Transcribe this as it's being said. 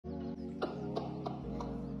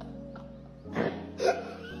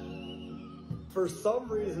For some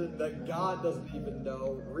reason that God doesn't even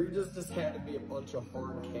know, Regis just handed me a bunch of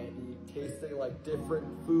hard candy, tasting like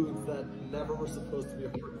different foods that never were supposed to be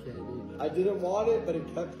hard candy. I didn't want it, but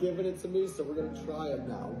it kept giving it to me, so we're gonna try it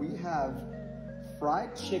now. We have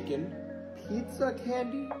fried chicken, pizza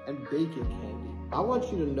candy, and bacon candy. I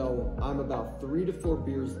want you to know I'm about 3 to 4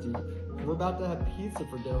 beers deep. We're about to have pizza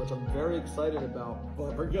for dinner, which I'm very excited about,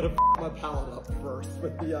 but we're gonna f my palate up first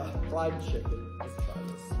with the fried chicken. Let's try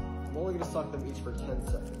this. I'm only gonna suck them each for 10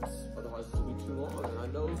 seconds, otherwise this will be too long, and I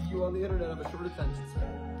know you on the internet have a short attention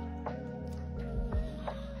span.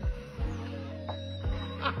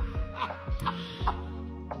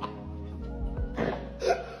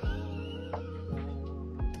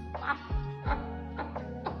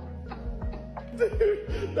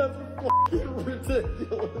 Dude, that's fucking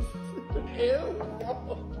ridiculous. Ew.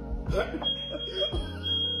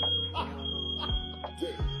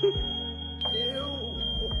 Ew.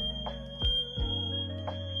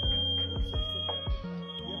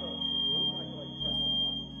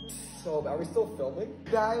 So, are we still filming?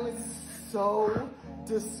 That was so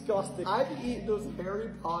disgusting. I've eaten those Harry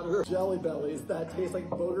Potter Jelly Bellies that taste like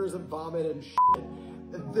boogers and vomit and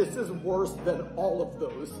shit. This is worse than all of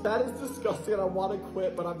those. That is disgusting and I want to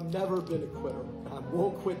quit, but I've never been a quitter. I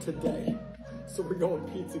won't quit today. So we're going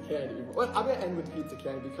pizza candy. But I'm gonna end with pizza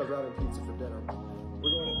candy because we're having pizza for dinner. We're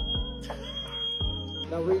going to...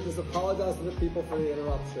 Now Regis, apologize to the people for the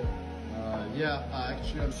interruption.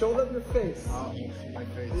 Actually, show them your face. My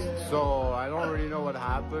face. Yeah. So I don't really know what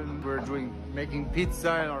happened. We're making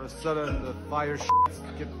pizza, and all of a sudden the fire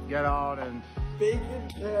get out and. Bacon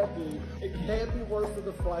candy. It can't be worse than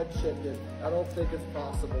the fried chicken. I don't think it's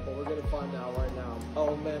possible, but we're gonna find out right now.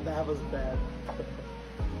 Oh man, that was bad.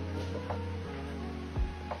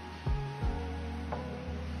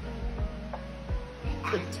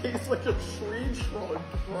 It tastes like a tree trunk,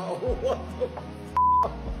 bro. What the f?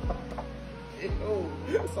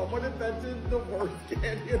 Ew. Someone invented the worst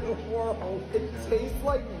candy in the world. It tastes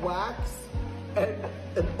like wax and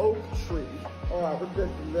an oak tree. Alright, we're good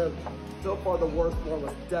from them. So far, the worst one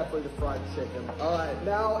was definitely the fried chicken. All right,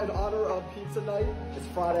 now in honor of pizza night, it's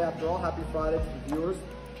Friday after all. Happy Friday to the viewers.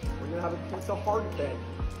 We're gonna have a pizza hard candy.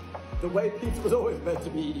 The way pizza was always meant to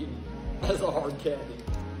be eaten, as a hard candy.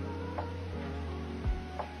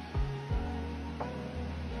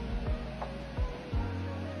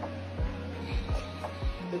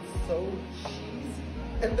 It's so cheesy.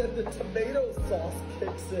 And then the tomato sauce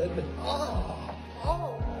kicks in.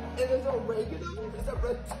 Oh, and there's oregano. Is that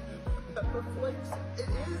red? Pepper flakes. It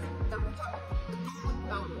is every time.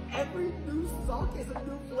 Every new sock is a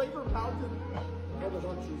new flavor pounded. Oh, there's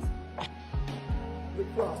on cheese. The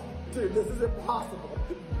crust. Dude, this is impossible.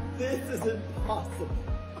 This is impossible.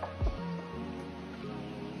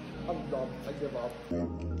 I'm done. I give up.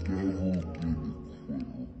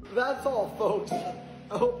 That's all, folks.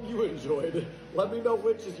 I hope you enjoyed it. Let me know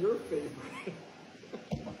which is your favorite.